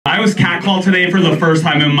was catcalled today for the first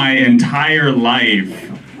time in my entire life.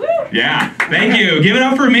 Yeah, thank you. Give it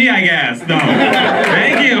up for me, I guess. No,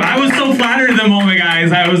 thank you. I was so flattered in the moment,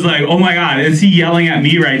 guys. I was like, oh my God, is he yelling at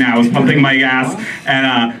me right now? I was pumping my gas, and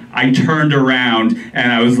I turned around,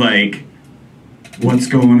 and I was like, what's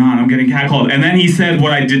going on? I'm getting catcalled. And then he said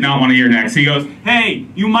what I did not want to hear next. He goes, hey,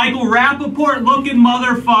 you Michael Rappaport looking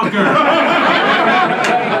motherfucker.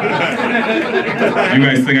 You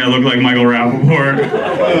guys think I look like Michael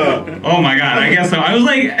Rappaport? Oh my God, I guess so. I was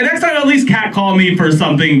like, next time at least catcall me for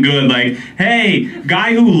something good, like, hey,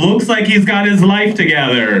 guy who looks like he's got his life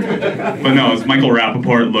together. But no, it's Michael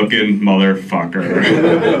Rappaport looking motherfucker.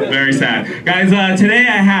 Very sad. Guys, today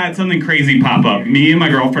I had something crazy pop up. Me and my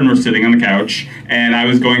girlfriend were sitting on the couch, and I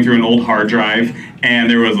was going through an old hard drive, and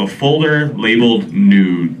there was a folder labeled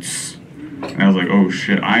nudes. And I was like, oh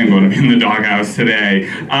shit, I am going to be in the doghouse today.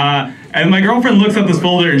 And my girlfriend looks at this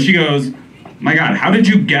folder and she goes, my God, how did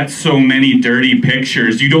you get so many dirty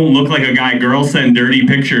pictures? You don't look like a guy girls send dirty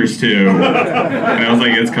pictures to. And I was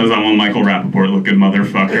like, it's because I'm a Michael Rappaport looking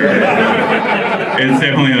motherfucker. It's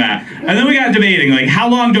definitely that. And then we got debating, like, how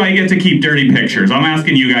long do I get to keep dirty pictures? I'm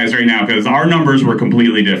asking you guys right now because our numbers were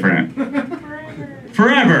completely different.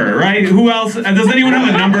 Forever, right? Who else? Does anyone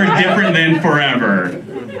have a number different than forever?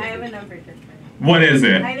 I have a number different. What is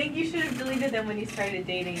it? I think you should have deleted them when you started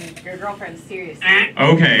dating your girlfriend seriously.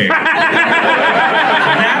 Okay. That's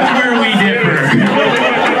where we differ.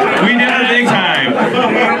 We differ big time.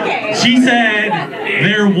 Okay. She said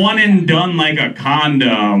they're one and done like a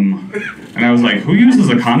condom. And I was like, who uses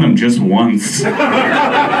a condom just once?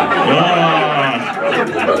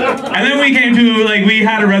 And then we came to, like, we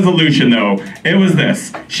had a resolution though. It was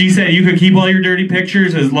this. She said you could keep all your dirty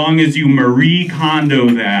pictures as long as you Marie Kondo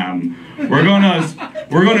them. We're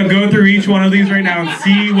gonna go through each one of these right now and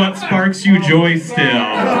see what sparks you joy still.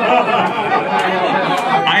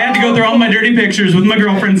 I had to go through all my dirty pictures with my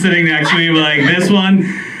girlfriend sitting next to me, like, this one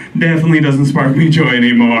definitely doesn't spark me joy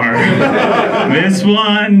anymore. This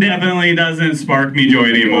one definitely doesn't spark me joy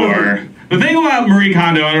anymore. The thing about Marie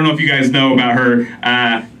Kondo, I don't know if you guys know about her,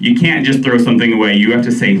 you can't just throw something away. You have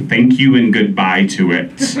to say thank you and goodbye to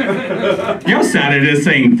it. You know how sad it is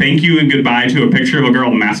saying thank you and goodbye to a picture of a girl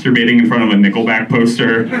masturbating in front of a Nickelback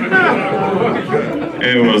poster?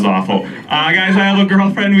 It was awful. Guys, I have a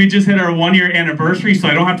girlfriend. We just hit our 1-year anniversary, so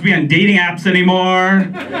I don't have to be on dating apps anymore.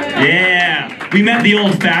 Yeah. We met the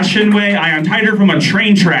old-fashioned way. I untied her from a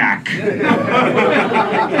train track. I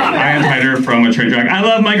untied her from a train track. I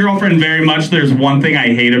love my girlfriend very much. There's one thing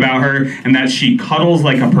I hate about her, and that's she cuddles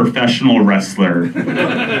like a professional wrestler.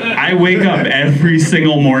 I wake up every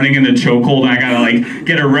single morning in the chokehold, and I gotta, like,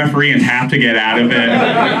 get a referee and tap to get out of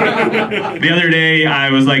it. The other day, I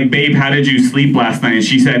was like, babe, how did you sleep last night? And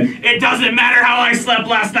she said, it doesn't matter how I slept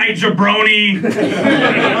last night, jabroni.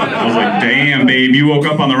 I was like, damn, babe, you woke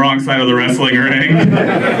up on the wrong side of the wrestling ring.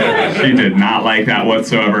 She did not like that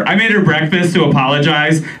whatsoever. I made her breakfast to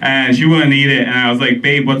apologize, and she wouldn't eat it, and I was like,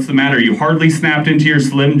 babe, what's the matter? You hardly snapped into your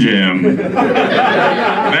Slim Jim.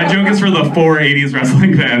 That joke is for the 4 80s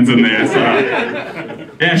wrestling fans in there, so.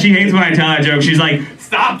 Yeah, she hates when I tell that joke. She's like,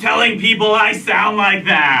 stop telling people I sound like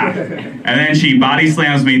that. And then she body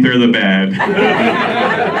slams me through the bed.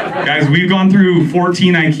 Guys, we've gone through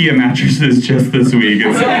 14 IKEA mattresses just this week.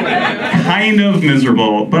 It's kind of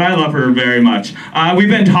miserable, but I love her very much. We've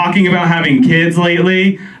been talking about having kids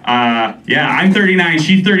lately. Yeah, I'm 39,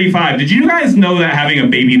 she's 35. Did you guys know that having a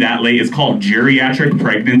baby that late is called geriatric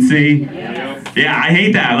pregnancy? Yeah, I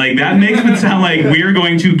hate that. Like, that makes it sound like we're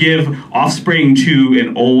going to give offspring to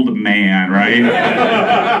an old man, right?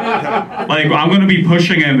 Like, I'm going to be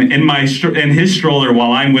pushing him in his stroller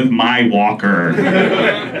while I'm with my walker.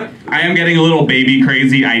 I am getting a little baby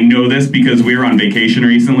crazy. I know this because we were on vacation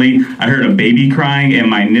recently. I heard a baby crying and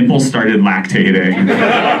my nipples started lactating.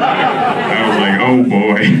 I was like, oh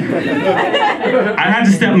boy. I had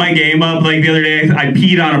to step my game up. Like, the other day, I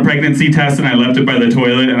peed on a pregnancy test and I left it by the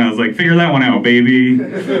toilet, and I was like, figure that one out, baby.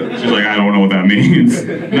 She's like, I don't know what that means.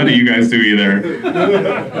 None of you guys do either.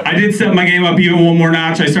 I did step my game up even one more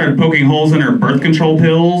notch. I started poking holes in her birth control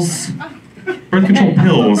pills. Birth control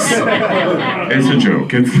pills. It's a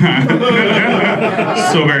joke. It's not.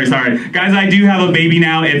 So very sorry. Guys, I do have a baby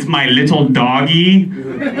now. It's my little doggy.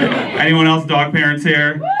 Anyone else dog parents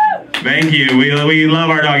here? Thank you. We love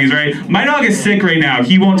our doggies, right? My dog is sick right now.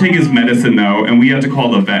 He won't take his medicine, though, and we have to call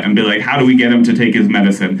the vet and be like, how do we get him to take his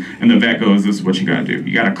medicine? And the vet goes, this is what you gotta do.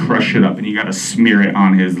 You gotta crush it up, and you gotta smear it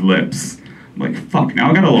on his lips. I'm like, fuck,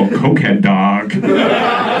 now I got a little cokehead dog.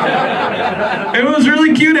 It was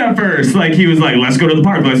really cute at first. Like, he was like, let's go to the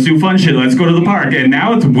park, let's do fun shit, let's go to the park. And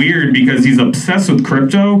now it's weird because he's obsessed with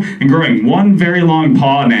crypto and growing one very long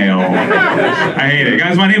paw nail. I hate it.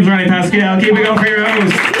 Guys, my name's Ronny Pascale. Keep it going for your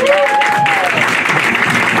host.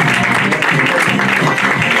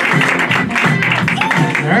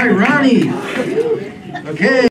 All right, Ronny. Okay.